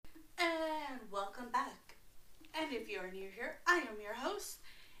welcome back. And if you're new here, I am your host,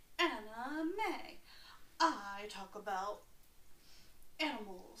 Anna May. I talk about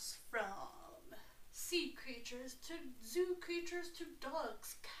animals from sea creatures to zoo creatures to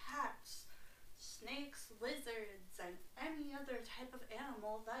dogs, cats, snakes, lizards, and any other type of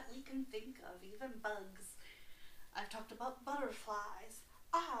animal that we can think of, even bugs. I've talked about butterflies.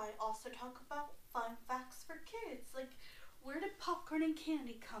 I also talk about fun facts for kids, like where did popcorn and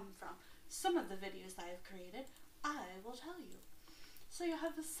candy come from? Some of the videos I have created, I will tell you. So you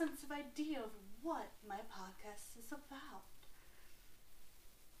have a sense of idea of what my podcast is about.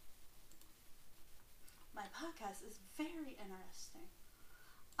 My podcast is very interesting.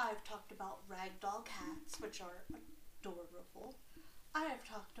 I've talked about ragdoll cats, which are adorable. I have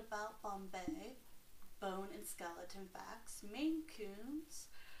talked about Bombay, bone and skeleton facts, Maine Coons,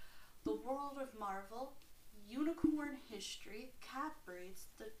 the world of Marvel, unicorn history, cat breeds,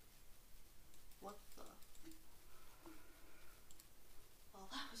 well,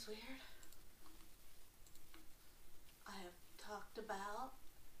 that was weird. I have talked about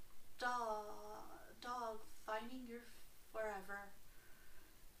dog finding your forever,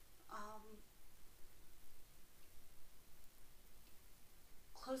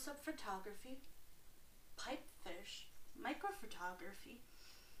 close-up photography, pipefish, microphotography,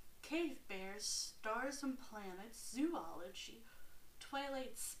 cave bears, stars and planets, zoology,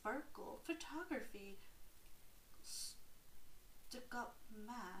 twilight sparkle, photography, stick-up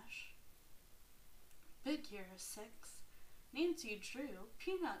mash, Big Hero 6, Nancy Drew,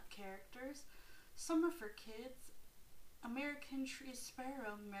 Peanut characters, Summer for Kids, American Tree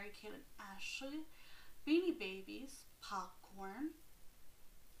Sparrow, Mary Kate and Ashley, Beanie Babies, Popcorn,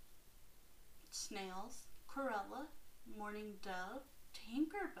 Snails, Corella, Morning Dove,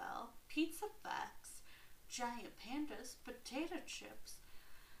 Tinkerbell, Pizza Facts, Giant Pandas, Potato Chips,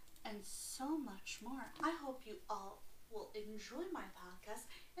 and so much more. I hope you all will enjoy my podcast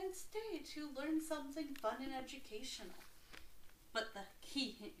and stay to learn something fun and educational. But the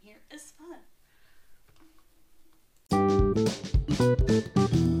key hint here is fun.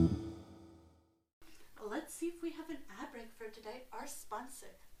 Let's see if we have an ad break for today. Our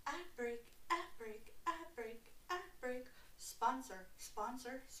sponsor. Ad break, ad break, ad break, ad break. Sponsor,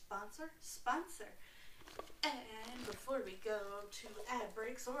 sponsor, sponsor, sponsor. And before we go to ad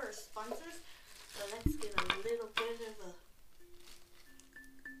breaks or sponsors, let's get a little bit of a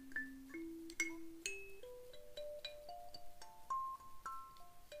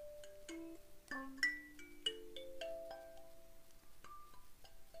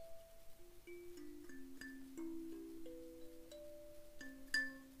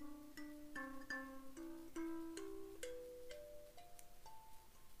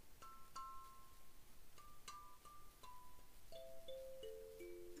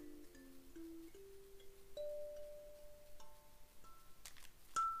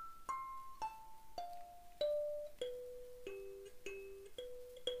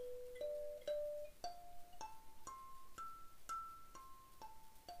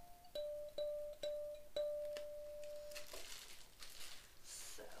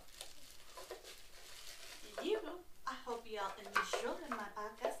y'all enjoy my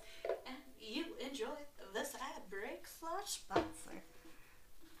podcast and you enjoy this ad break / sponsor.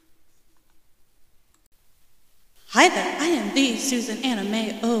 Hi there, I am the Susan Anna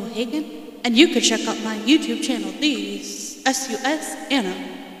May O'Hagan, and you can check out my YouTube channel, the SUS Anna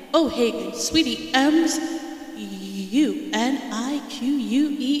O'Hagan, Sweetie M's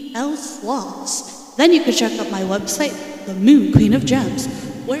UNIQUEL Sloths. Then you can check out my website, the Moon Queen of Gems,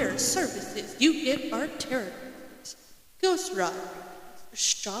 where services you get are tarot, ghost rock,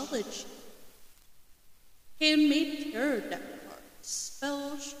 astrology, handmade tarot deck cards,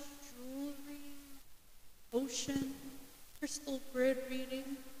 spells, jewelry, potion, crystal grid reading,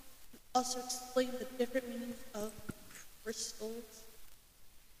 and also explain the different meanings of crystals.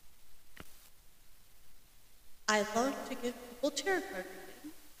 I love to give people tarot card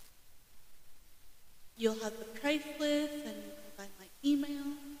reading. You'll have the price list and you can find my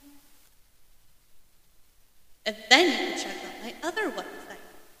email. And then you can check out my other website,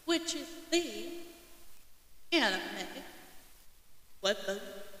 which is the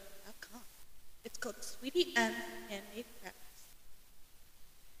AnimeWebbook.com. It's called Sweetie M's Handmade Crafts,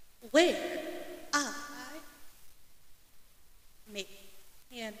 where I make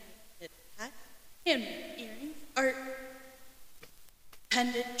handmade hats, handmade earrings, art,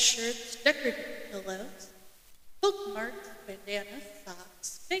 pendant shirts, decorative pillows, bookmarks, bandanas,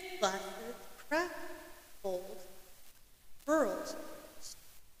 socks, fake glasses, craft bowls, pearls,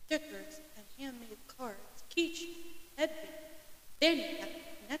 stickers, and handmade cards, keychains, headbands, fanny packs,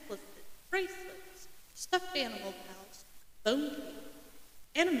 necklaces, bracelets, stuffed animal pals, bone cake,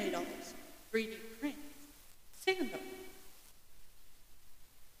 anime dolls, 3D prints, sand art.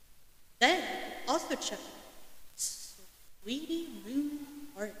 Then also check out Sweetie Moon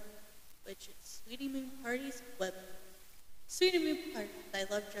Party, which is Sweetie Moon Party's web. Sweetie Moon Party, I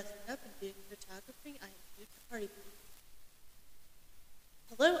love dressing up and doing photography. I am a huge party queen.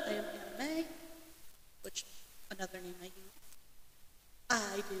 Hello, I am Anna May, which is another name I use.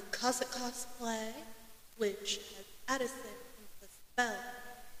 I do cosplay, which has Addison, Princess Belle,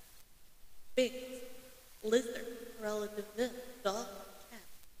 Binks, Lizard, Corella DeVille, Dog, Cat,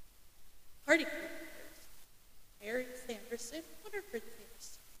 Party characters, Harry Sanderson, Winifred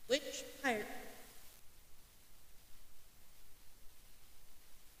Sanderson, Witch, Pirate.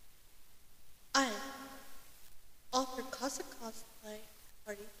 I offer cosplay,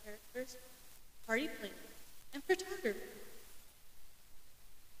 party characters, party planning, and photography.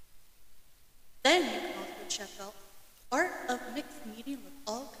 Then you can also check out Art of Mixed Medium with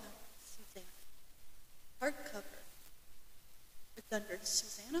all kinds, Susanna. Hardcover. It's under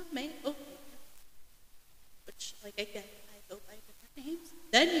Susanna May O'Hagan, which, like again, I go by different names.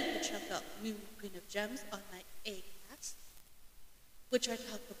 Then you can check out Moon Queen of Gems on my A-cast, which I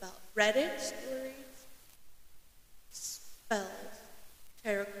talk about Reddit stories, spells,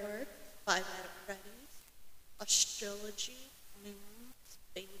 tarot cards, 5 Nights at Freddy's, astrology, moons,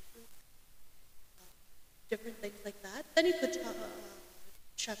 baby, different things like that. Then you could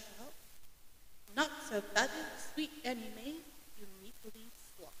check out Not So Fabulous Sweet Annie Mae Uniquely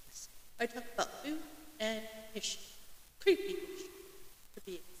Flawless. I talk about food and history, creepy history, to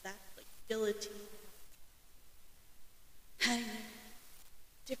be exact, like guillotine, hanging,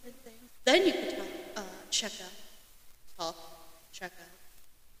 different things. Then you could check out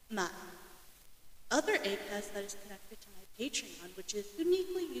my other ACAST that is connected to my Patreon, which is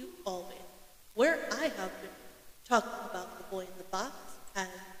Uniquely You Always, where I have been talking about The Boy in the Box, had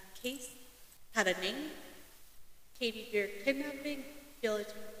a case, had a name, Katie Beer kidnapping,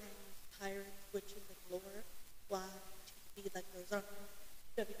 guillotine hangings, pirates, witches, and lore, live TV that goes on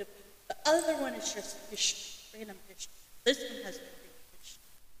WWE. The other one is just history, random history. This one has great history,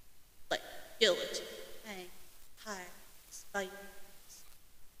 like guillotine, hang, pirates, Vikings.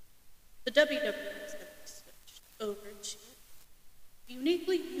 The WWE is going to be switched over to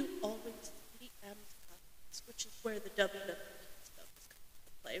Uniquely You Always DM's comments, which is where the WWE stuff is coming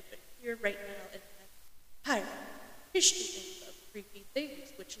to play. But here right now it has pirate history info, creepy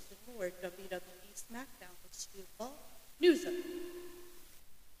things, which is in more WWE SmackDown with Stu Ball news of.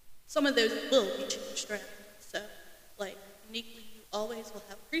 Some of those will be changed around. So, like, Uniquely You Always will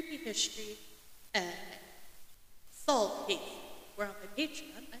have creepy history and solved cases. Where on my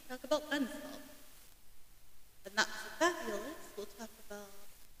Patreon, I talk about unsolved. And Not So Fabulous, we'll talk about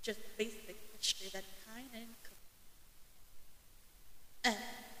just basic history that kind and and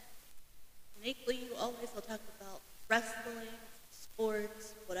Uniquely You Always will talk about wrestling,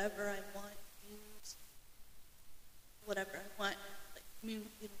 sports, whatever I want, news, whatever I want, like Moon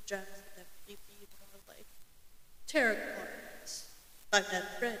Queen of Gems, whatever you more like tarot cards, 5 Nights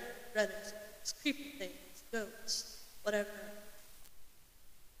at Freddy's, Reddit, creepy things, ghosts, whatever.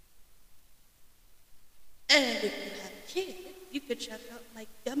 And if you have a kid, you could check out my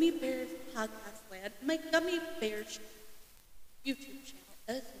Gummy Bears podcast land, my Gummy Bears YouTube channel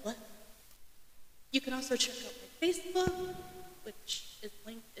as well. You can also check out my Facebook, which is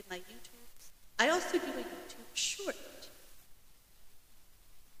linked in my YouTube. I also do a YouTube short,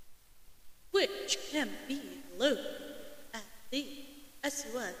 which can be loaded at the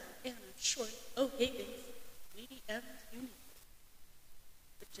SUS Anna Short O'Hagan's VDM Unique,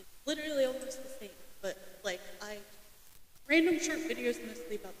 which is literally almost the same. But, like, I random short videos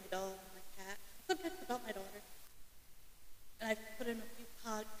mostly about my dog and my cat, sometimes about my daughter. And I've put in a few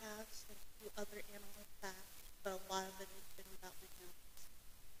podcasts and a few other animal facts, but a lot of it has been about my animals.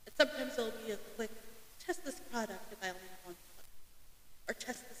 And sometimes it'll be a quick, test this product if I only have one product, or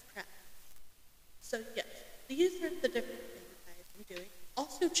test this craft. So, yes, these are the different things I've been doing.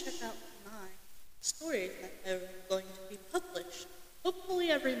 Also, check out my stories that are going to be published, hopefully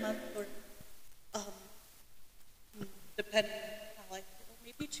every month or depending on how I feel,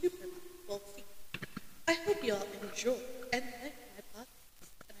 maybe 2 per month. We'll see. I hope you all enjoy and like my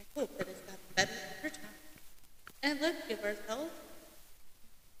podcast, and I hope that it's gotten better over time. And let's give ourselves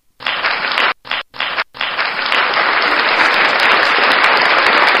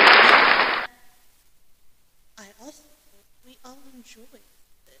I also hope we all enjoy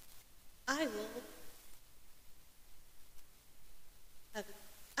it.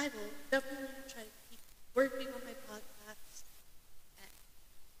 I will definitely try to keep working on my podcast and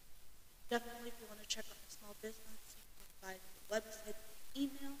Definitely, if you want to check out my small business, you can find the website and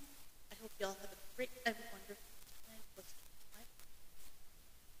email. I hope you all have a great and wonderful time listening to my podcast.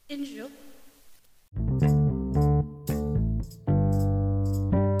 Enjoy.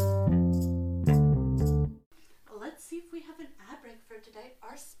 Let's see if we have an ad break for today.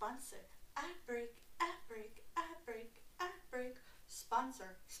 Our sponsor. Ad break, ad break, ad break, ad break.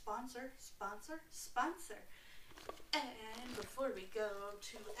 Sponsor, sponsor, sponsor, sponsor. And before we go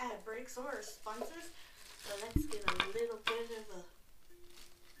to ad breaks or sponsors, let's get a little bit of a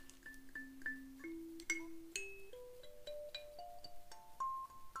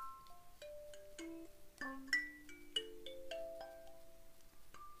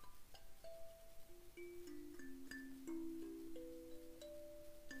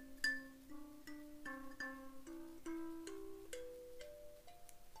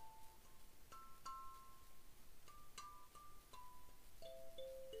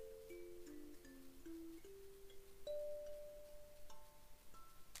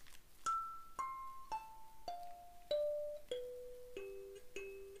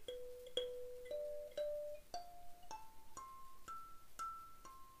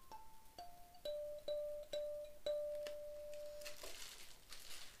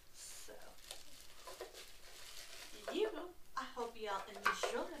I hope y'all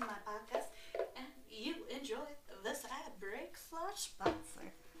enjoy my podcast and you enjoy this ad break /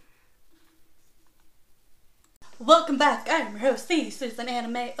 sponsor. Welcome back. I'm your host, This is an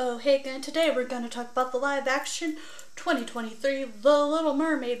Anime O'Hagan, and today we're going to talk about the live action 2023 The Little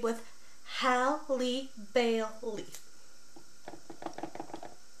Mermaid with Halle Bailey.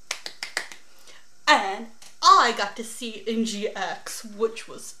 And I got to see in GX, which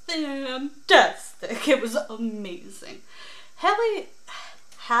was fantastic. It was amazing. Halle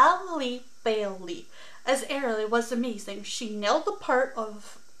Bailey as Ariel was amazing. She nailed the part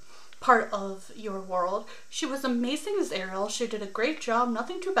of your world. She was amazing as Ariel. She did a great job.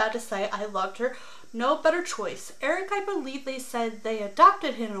 Nothing too bad to say. I loved her. No better choice. Eric, I believe they said they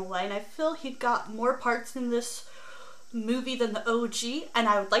adopted him in a way, and I feel he got more parts in this movie than the OG, and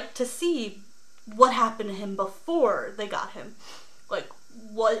I would like to see what happened to him before they got him. Like,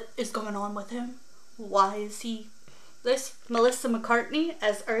 what is going on with him? Why is he this? Melissa McCartney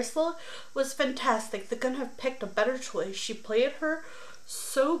as Ursula was fantastic. They couldn't have picked a better choice. She played her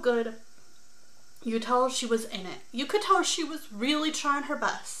so good. You could tell she was in it. You could tell she was really trying her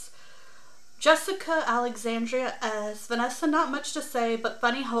best. Jessica Alexandria as Vanessa, not much to say, but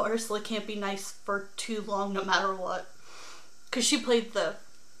funny how Ursula can't be nice for too long no matter what. Because she played the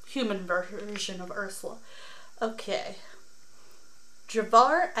human version of Ursula. Okay.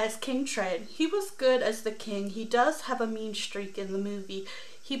 Javar as King Trent. He was good as the king. He does have a mean streak in the movie.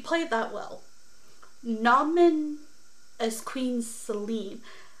 He played that well. Nauman as Queen Celine.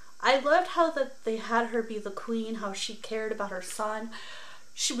 I loved how that they had her be the queen, how she cared about her son.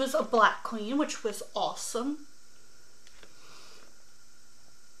 She was a black queen, which was awesome.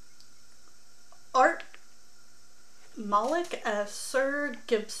 Art Malik as Sir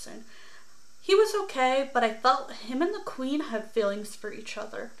Gibson. He was okay, but I felt him and the queen had feelings for each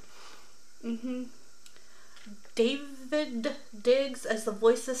other. David Diggs as the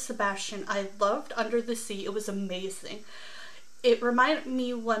voice of Sebastian. I loved Under the Sea. It was amazing. It reminded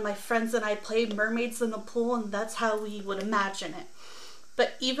me when my friends and I played mermaids in the pool, and that's how we would imagine it.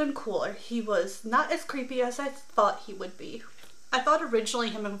 But even cooler, he was not as creepy as I thought he would be. I thought originally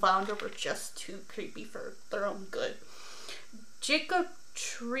him and Flounder were just too creepy for their own good. Jacob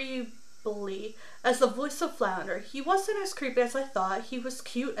Tremblay as the voice of Flounder. He wasn't as creepy as I thought. He was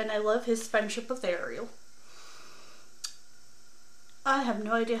cute, and I love his friendship with Ariel. I have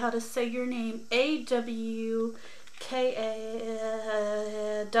no idea how to say your name. Awkawafia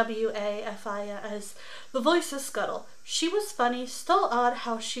as the voice of Scuttle. She was funny. Still odd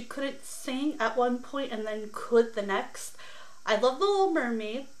how she couldn't sing at one point and then could the next. I love The Little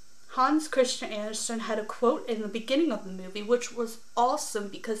Mermaid. Hans Christian Andersen had a quote in the beginning of the movie, which was awesome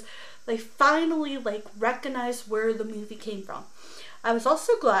because they finally recognized where the movie came from. I was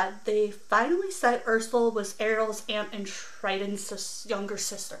also glad they finally said Ursula was Ariel's aunt and Triton's younger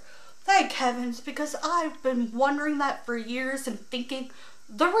sister. Thank heavens, because I've been wondering that for years and thinking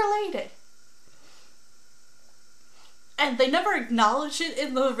they're related. And they never acknowledged it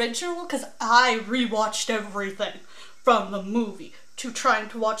in the original because I rewatched everything from the movie to trying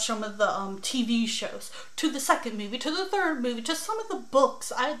to watch some of the TV shows, to the second movie, to the third movie, to some of the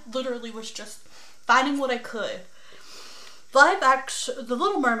books. I literally was just finding what I could. Live action, The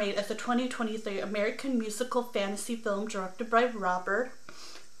Little Mermaid is a 2023 American musical fantasy film directed by Robert,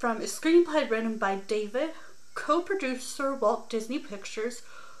 from a screenplay written by David, co-producer Walt Disney Pictures,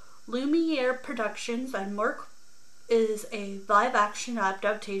 Lumiere Productions and Merc is a live-action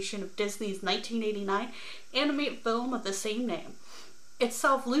adaptation of Disney's 1989 animated film of the same name,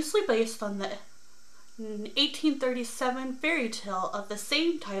 itself loosely based on the 1837 fairy tale of the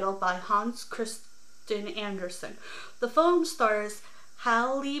same title by Hans Christian Andersen. The film stars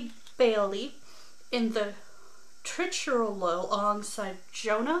Halle Bailey in the titular role alongside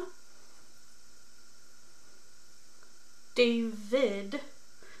Jonah David,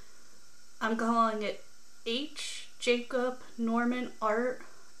 I'm calling it H. Jacob, Norman, Art,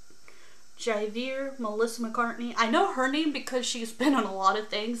 Javier, Melissa McCartney. I know her name because she's been on a lot of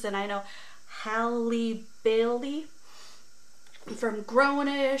things, and I know Halle Bailey from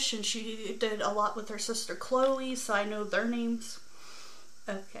Grownish, and she did a lot with her sister Chloe, so I know their names.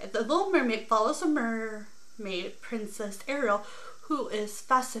 Okay, The Little Mermaid follows a mermaid princess, Ariel, who is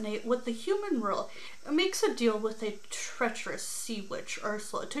fascinated with the human world and makes a deal with a treacherous sea witch,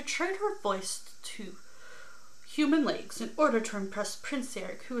 Ursula, to trade her voice to human legs in order to impress Prince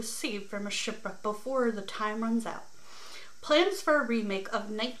Eric, who is saved from a shipwreck before the time runs out. Plans for a remake of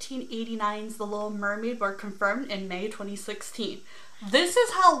 1989's The Little Mermaid were confirmed in May 2016. This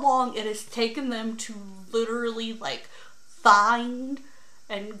is how long it has taken them to literally find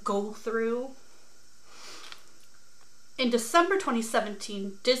and go through. In December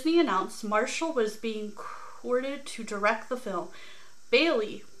 2017, Disney announced Marshall was being courted to direct the film.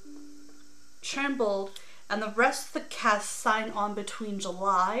 Bailey, Trimble, and the rest of the cast signed on between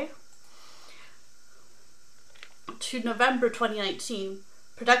July to November 2019.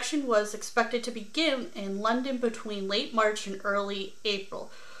 Production was expected to begin in London between late March and early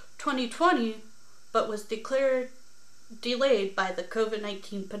April 2020, but was delayed by the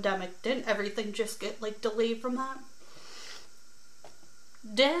COVID-19 pandemic. Didn't everything just get delayed from that?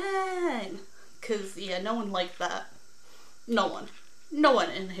 Dang! Because, no one liked that. No one. No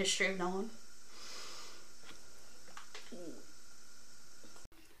one in the history of no one.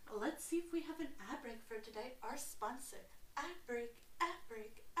 Let's see if we have an ad break for today. Our sponsor. Ad break, ad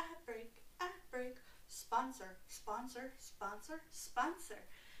break, ad break, ad break. Sponsor, sponsor, sponsor, sponsor.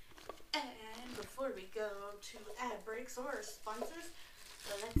 And before we go to ad breaks or sponsors,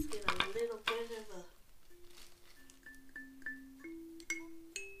 let's get a little bit of a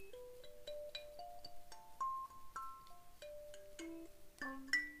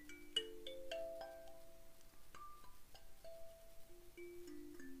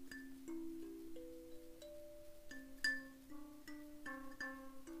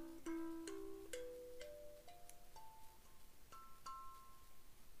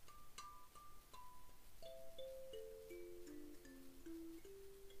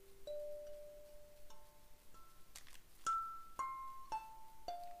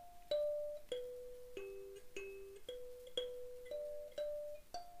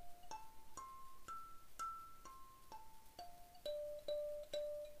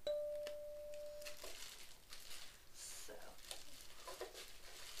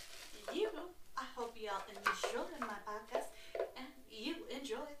y'all enjoy my podcast and you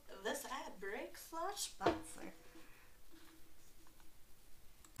enjoy this ad break / sponsor.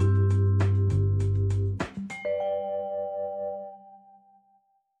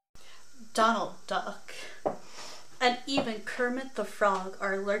 Donald Duck and even Kermit the Frog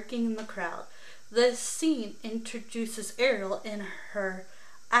are lurking in the crowd. This scene introduces Ariel in her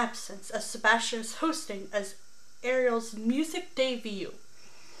absence as Sebastian is hosting as Ariel's music debut,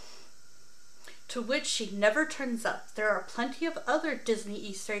 to which she never turns up. There are plenty of other Disney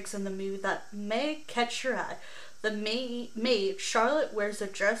Easter eggs in the movie that may catch your eye. The maid, Charlotte, wears a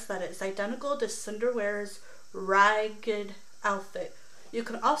dress that is identical to Cinderella's ragged outfit. You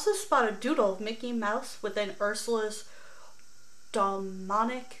can also spot a doodle of Mickey Mouse within Ursula's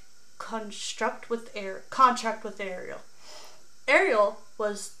demonic contract with Ariel. Ariel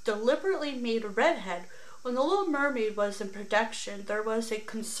was deliberately made a redhead. When The Little Mermaid was in production, there was a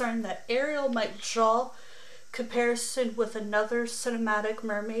concern that Ariel might draw comparison with another cinematic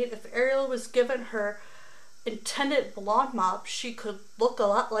mermaid. If Ariel was given her intended blonde mop, she could look a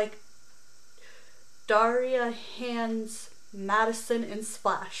lot like Daria Hans Madison in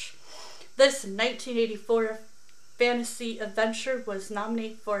Splash. This 1984 fantasy adventure was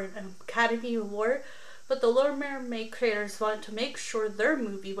nominated for an Academy Award, but the Little Mermaid creators wanted to make sure their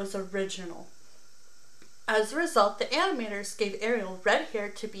movie was original. As a result, the animators gave Ariel red hair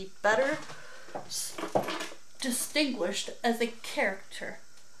to be better distinguished as a character.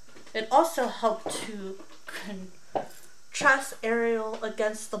 It also helped to contrast Ariel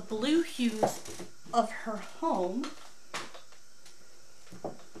against the blue hues of her home,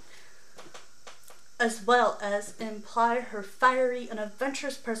 as well as imply her fiery and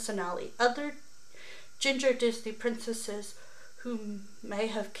adventurous personality. Other ginger Disney princesses who may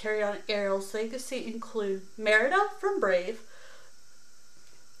have carried on Ariel's legacy include Merida from Brave,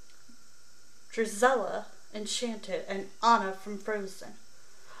 Drizella, Enchanted, and Anna from Frozen.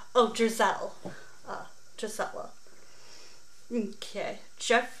 Oh, Giselle. Gisela. Okay.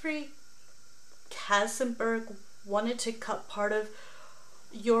 Jeffrey Katzenberg wanted to cut part of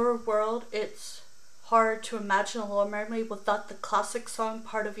Your World. It's hard to imagine a Little Mermaid without the classic song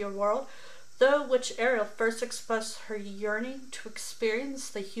Part of Your World, though which Ariel first expressed her yearning to experience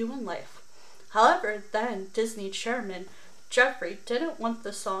the human life. However, then Disney chairman Jeffrey didn't want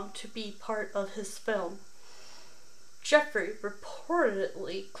the song to be part of his film. Jeffrey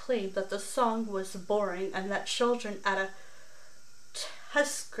reportedly claimed that the song was boring and that children at a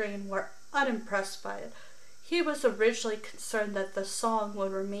test screen were unimpressed by it. He was originally concerned that the song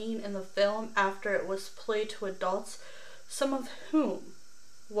would remain in the film after it was played to adults, some of whom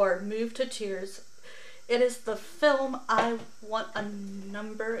were moved to tears. It is the film I Want a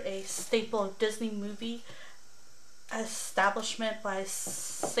Number, a staple of Disney movie establishment by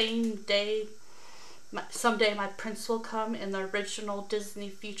Someday My Prince Will Come in the original Disney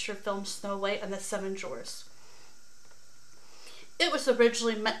feature film Snow White and the Seven Dwarfs. It was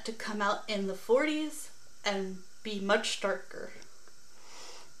originally meant to come out in the 40s and be much darker.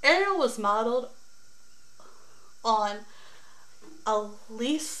 Ariel was modeled on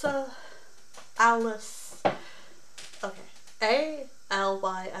Alyss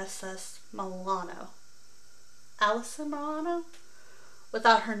Milano. Allison Milano?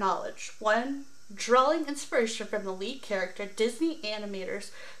 Without her knowledge. When drawing inspiration from the lead character, Disney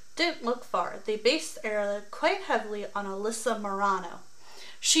animators didn't look far. They based Ariel quite heavily on Alyssa Milano.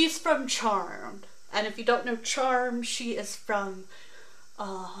 She's from Charmed. And if you don't know Charmed, she is from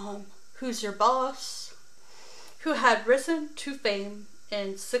Who's Your Boss, who had risen to fame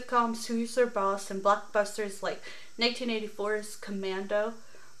in sitcoms Who's Your Boss and blockbusters like 1984's Commando.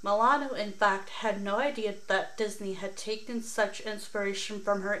 Milano, in fact, had no idea that Disney had taken such inspiration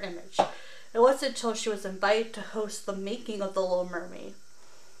from her image. It wasn't until she was invited to host the making of The Little Mermaid,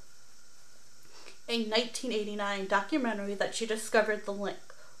 a 1989 documentary, that she discovered the link.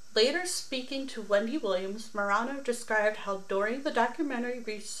 Later, speaking to Wendy Williams, Milano described how during the documentary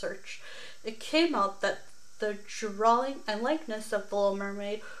research, it came out that the drawing and likeness of The Little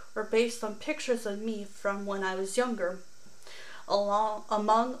Mermaid were based on pictures of me from when I was younger.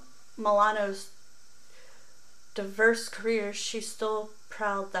 Among Milano's diverse career, she's still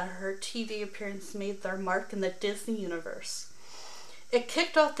proud that her TV appearances made their mark in the Disney universe. It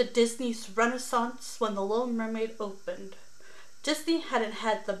kicked off the Disney's Renaissance when The Little Mermaid opened. Disney hadn't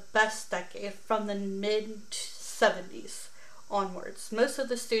had the best decade from the mid-70s onwards. Most of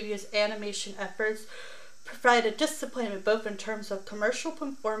the studio's animation efforts provided disappointment both in terms of commercial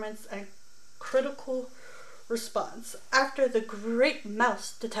performance and critical response. After The Great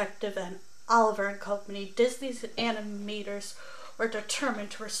Mouse Detective and Oliver and Company, Disney's animators were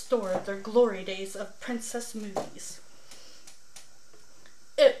determined to restore their glory days of princess movies.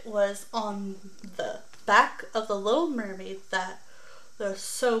 It was on the back of The Little Mermaid that the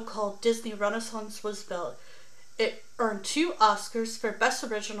so-called Disney Renaissance was built. It earned 2 Oscars for Best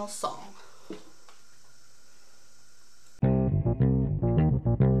Original Song.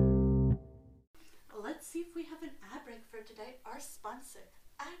 Let's see if we have an ad break for today. Our sponsor.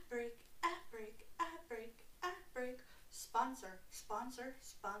 Ad break, ad break, ad break, ad break. Sponsor, sponsor,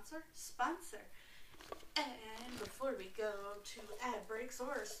 sponsor, sponsor. And before we go to ad breaks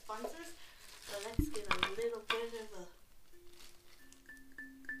or sponsors, let's get a little bit of a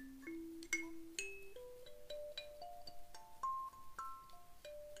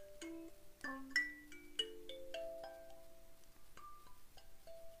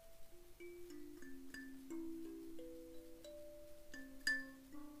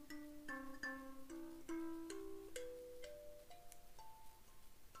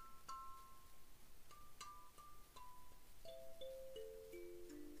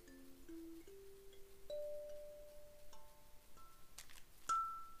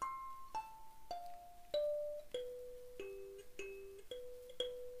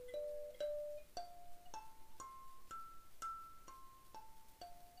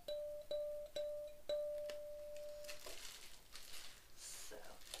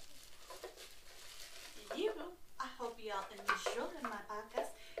y'all enjoy my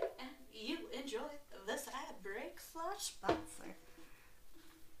podcast and you enjoy this ad break / sponsor.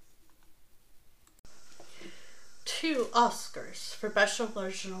 2 Oscars for Best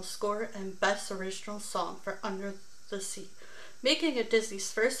Original Score and Best Original Song for Under the Sea. making it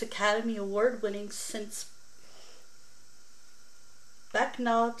Disney's first Academy Award winning since Beck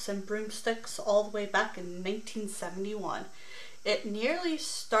Knobs and Broomsticks all the way back in 1971. It nearly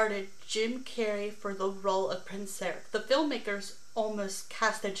started Jim Carrey for the role of Prince Eric. The filmmakers almost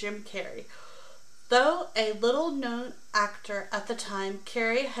casted Jim Carrey. Though a little-known actor at the time,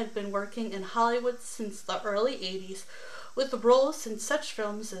 Carrey had been working in Hollywood since the early 80s with roles in such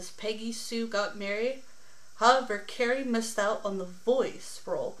films as Peggy Sue Got Married. However, Carrey missed out on the voice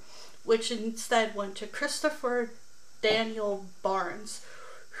role, which instead went to Christopher Daniel Barnes,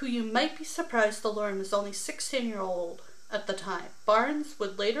 who you might be surprised to learn was only 16-year-old at the time. Barnes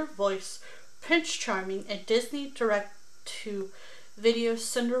would later voice Prince Charming in Disney direct-to-video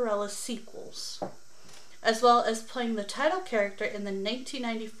Cinderella sequels, as well as playing the title character in the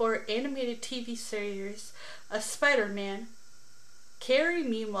 1994 animated TV series Spider-Man. Carrey,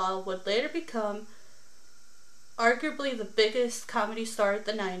 meanwhile, would later become arguably the biggest comedy star of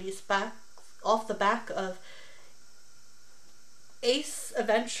the 90s, off the back of Ace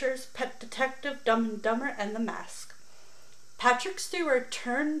Adventures, Pet Detective, Dumb and Dumber, and The Mask. Patrick Stewart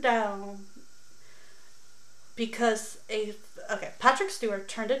turned it down because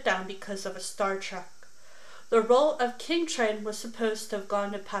of a Star Trek. The role of King Triton was supposed to have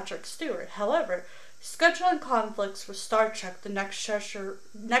gone to Patrick Stewart. However, scheduling conflicts with Star Trek: The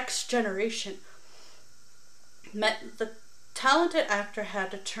Next Generation meant the talented actor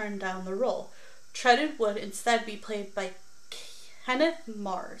had to turn down the role. Triton would instead be played by Kenneth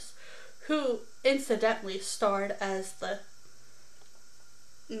Mars, who incidentally starred as the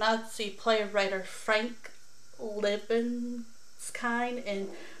Nazi playwright Frank Libeskind in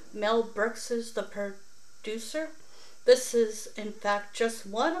Mel Brooks's The Producer. This is, in fact, just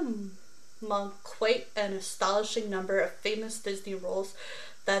one among quite an astonishing number of famous Disney roles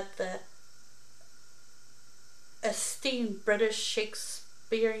that the esteemed British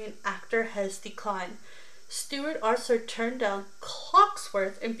Shakespearean actor has declined. Stewart also turned down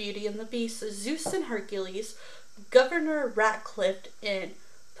Clocksworth in Beauty and the Beast, Zeus in Hercules, Governor Ratcliffe in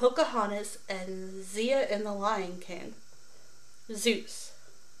Pocahontas, and Zia in The Lion King. Zeus.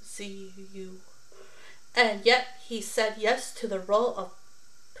 Z-U. And yet he said yes to the role of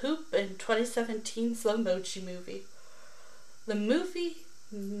Poop in 2017's The Emoji Movie. The movie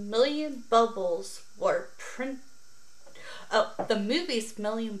Million Bubbles were the movie's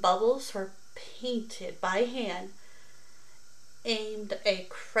Million Bubbles were painted by hand, aimed a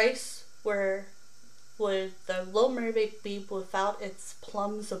Christ where would the Little Mermaid be without its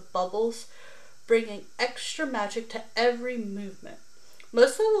plums of bubbles, bringing extra magic to every movement.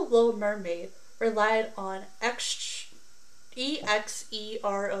 Most of the Little Mermaid relied on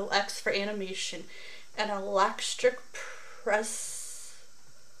EXEROX for animation and electric process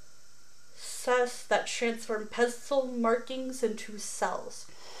that transformed pencil markings into cells.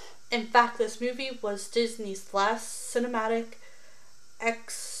 In fact, this movie was Disney's last cinematic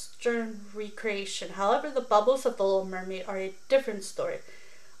extern recreation. However, the bubbles of The Little Mermaid are a different story.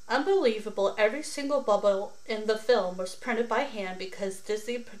 Unbelievable, every single bubble in the film was printed by hand because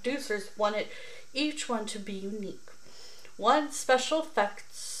Disney producers wanted each one to be unique. One special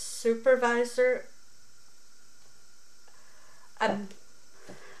effects supervisor,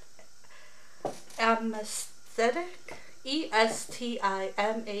 Aesthetic,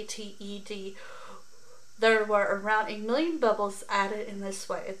 ESTIMATED. There were around 1 million bubbles added in this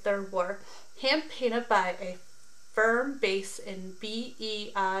way. There were hand painted by a firm base in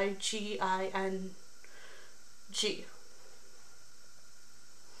BEIGING.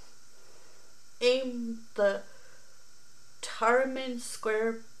 Aimed the Tarman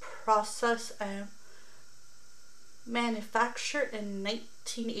Square process and manufactured in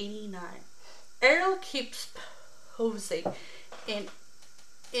 1989. Ariel keeps posing in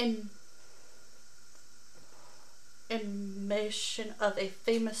imitation of a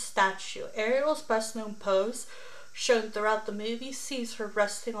famous statue. Ariel's best known pose, shown throughout the movie, sees her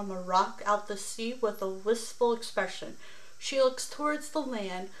resting on the rock out to sea with a wistful expression. She looks towards the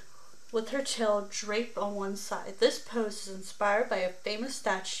land with her tail draped on one side. This pose is inspired by a famous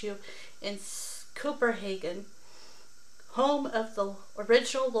statue in Copenhagen, home of the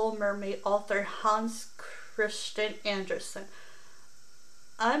original Little Mermaid author Hans Christian Andersen.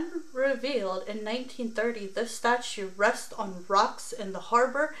 Unrevealed in 1930, this statue rests on rocks in the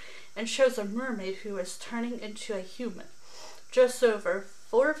harbor and shows a mermaid who is turning into a human. Just over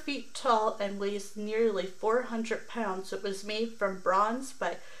 4 feet tall and weighs nearly 400 pounds, it was made from bronze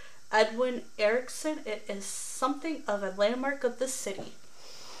by Edwin Erickson. It is something of a landmark of the city,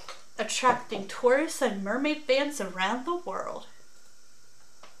 attracting tourists and mermaid fans around the world.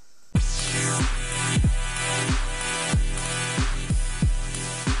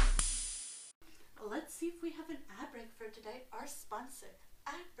 see if we have an ad break for today. Our sponsor.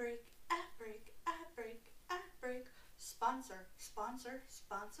 Ad break, ad break, ad break, ad break. Sponsor, sponsor,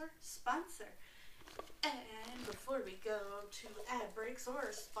 sponsor, sponsor. And before we go to ad breaks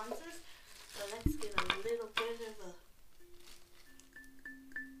or sponsors, let's get a little bit of a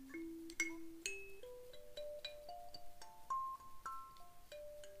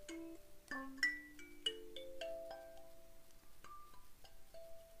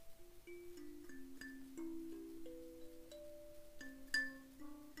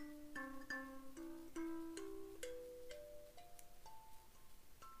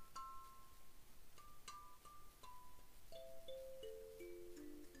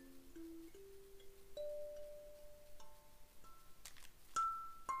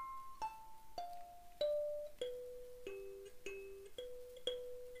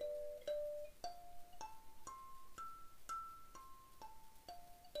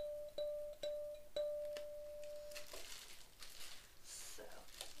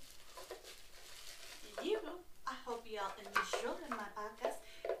I hope y'all enjoy my podcast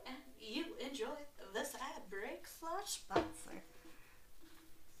and you enjoy this ad break / sponsor.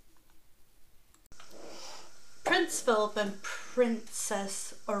 Prince Philip and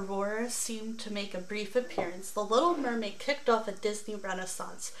Princess Aurora seemed to make a brief appearance. The Little Mermaid kicked off a Disney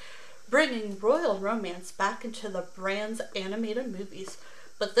Renaissance, bringing royal romance back into the brand's animated movies.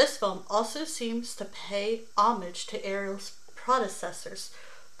 But this film also seems to pay homage to Ariel's predecessors.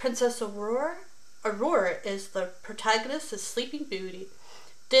 Princess Aurora is the protagonist of Sleeping Beauty,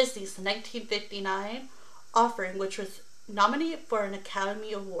 Disney's 1959 offering, which was nominated for an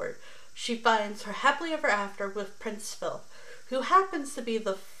Academy Award. She finds her happily ever after with Prince Philip, who happens to be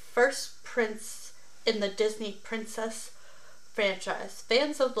the first prince in the Disney princess franchise.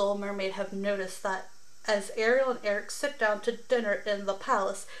 Fans of Little Mermaid have noticed that as Ariel and Eric sit down to dinner in the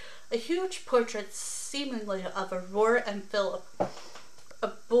palace, a huge portrait seemingly of Aurora and Philip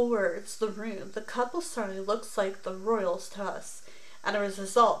aboards the room. The couple certainly looks like the royals to us, and as a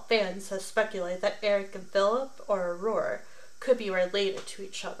result, fans have speculated that Eric and Philip or Aurora could be related to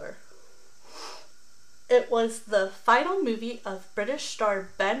each other. It was the final movie of British star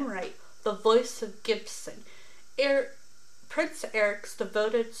Ben Wright, the voice of Gibson. Prince Eric's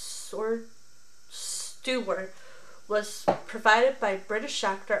devoted steward was provided by British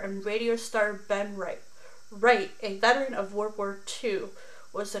actor and radio star Ben Wright. Wright, a veteran of World War II,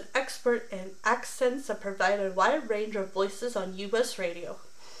 was an expert in accents and provided a wide range of voices on U.S. radio,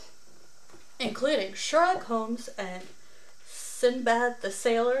 including Sherlock Holmes and Sinbad the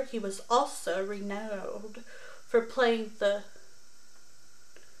Sailor. He was also renowned for playing the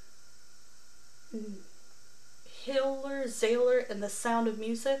Hiller Zayler in The Sound of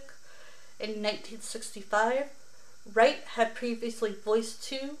Music in 1965. Wright had previously voiced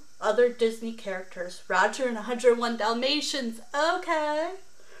two other Disney characters, Roger and 101 Dalmatians. Okay,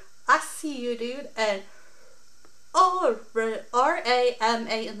 I see you, dude. And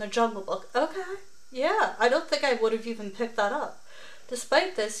R-A-M-A in The Jungle Book. Okay, yeah, I don't think I would have even picked that up.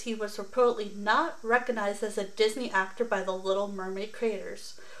 Despite this, he was reportedly not recognized as a Disney actor by the Little Mermaid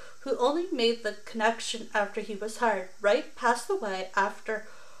creators, who only made the connection after he was hired. Wright passed away after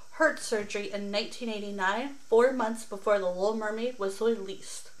heart surgery in 1989, 4 months before The Little Mermaid was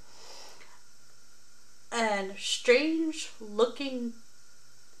released. And strange-looking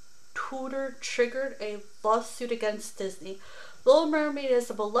tutor triggered a lawsuit against Disney. Little Mermaid is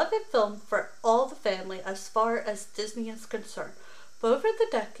a beloved film for all the family as far as Disney is concerned. But over the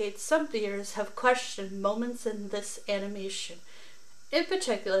decades, some viewers have questioned moments in this animation. In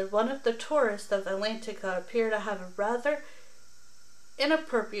particular, one of the tourists of Atlantica appeared to have a rather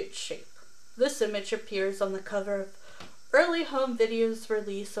inappropriate shape. This image appears on the cover of early home videos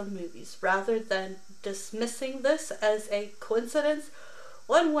release of movies. Rather than dismissing this as a coincidence,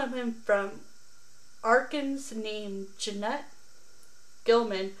 one woman from Arkansas named Jeanette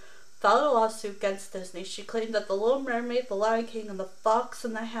Gilman filed a lawsuit against Disney. She claimed that The Little Mermaid, The Lion King, and The Fox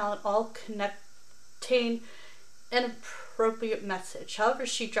and the Hound all contain an inappropriate message. However,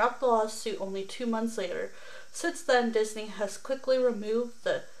 she dropped the lawsuit only 2 months later. Since then, Disney has quickly removed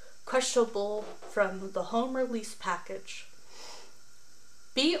the questionable from the home release package.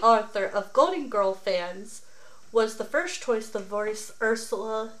 Bea Arthur of Golden Girl fans was the first choice to voice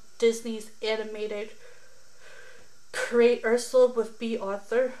Ursula. Disney's animated create Ursula with Bea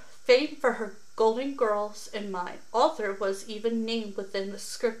Arthur, famed for her Golden Girls in mind. Arthur was even named within the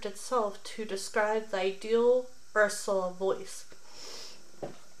script itself to describe the ideal Ursula voice.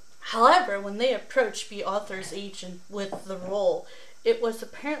 However, when they approached Bea Arthur's agent with the role, it was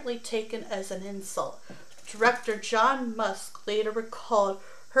apparently taken as an insult. Director John Musk later recalled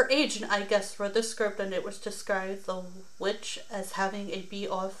Her agent, I guess, read the script and it was described the witch as having a Bea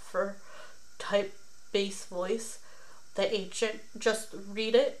Arthur type bass voice. The agent just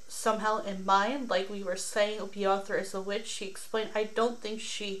read it somehow in mind, like we were saying, Bea Arthur is a witch. She explained, I don't think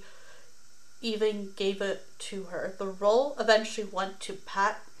she even gave it to her. The role eventually went to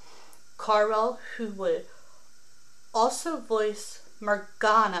Pat Carwell, who would also voice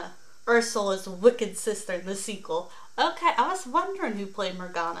Morgana, Ursula's wicked sister in the sequel. Okay, I was wondering who played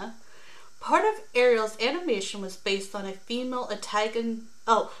Morgana. Part of Ariel's animation was based on a female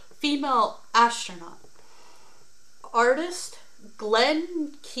astronaut. Artist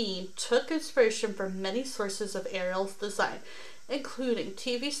Glenn Keane took inspiration from many sources of Ariel's design, including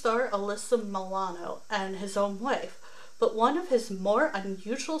TV star Alyssa Milano and his own wife. But one of his more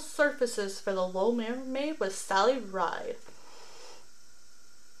unusual surfaces for the Little Mermaid was Sally Ride,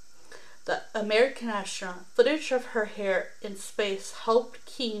 the American astronaut. Footage of her hair in space helped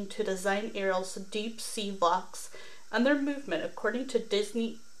Keane to design Ariel's deep sea locks and their movement. According to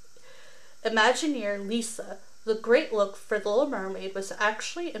Disney Imagineer Lisa, the great look for The Little Mermaid was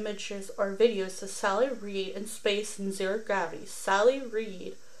actually images or videos of Sally Ride in space in zero gravity. Sally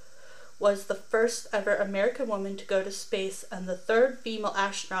Ride was the first ever American woman to go to space and the third female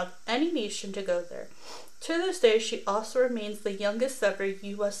astronaut of any nation to go there. To this day, she also remains the youngest ever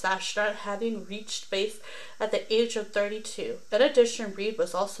U.S. astronaut, having reached space at the age of 32. In addition, Reed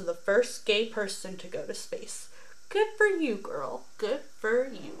was also the first gay person to go to space. Good for you, girl. Good for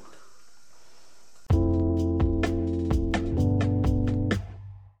you.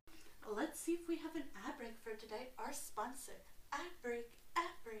 Let's see if we have an ad break for today. Our sponsor. Ad break,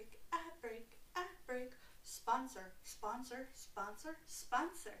 ad break, ad break, ad break. Sponsor, sponsor, sponsor,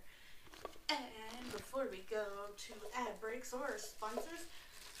 sponsor. And before we go to ad breaks or sponsors,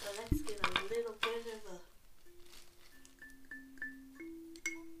 let's get a little bit of a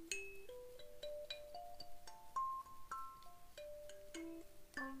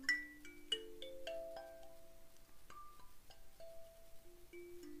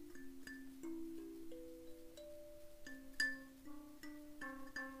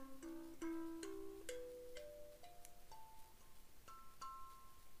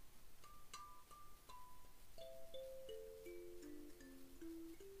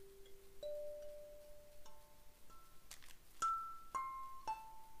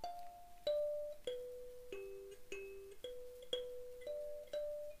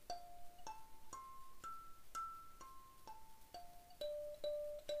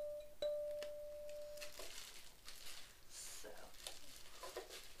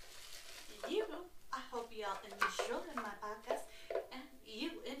y'all enjoyed my podcast and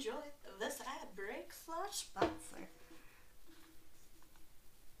you enjoyed this ad break / sponsor.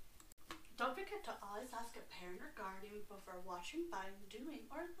 Don't forget to always ask a parent or guardian before watching, buying, doing,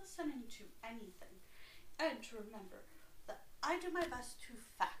 or listening to anything. And to remember that I do my best to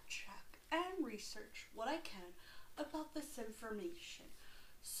fact check and research what I can about this information.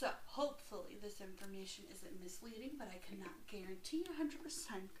 So hopefully this information isn't misleading, but I cannot guarantee 100%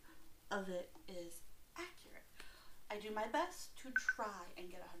 of it is accurate. I do my best to try and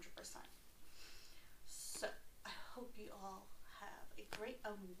get 100%. So I hope you all have a great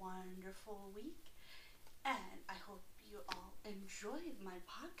and wonderful week, and I hope you all enjoyed my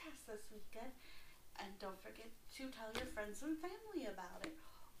podcast this weekend, and don't forget to tell your friends and family about it.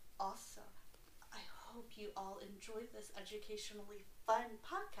 Also, I hope you all enjoyed this educationally fun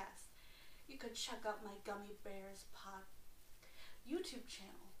podcast. You could check out my Gummy Bears YouTube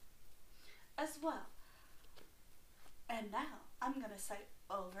channel as well. And now, I'm going to say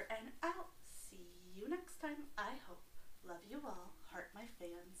over and out. See you next time, I hope. Love you all. Heart my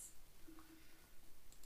fans.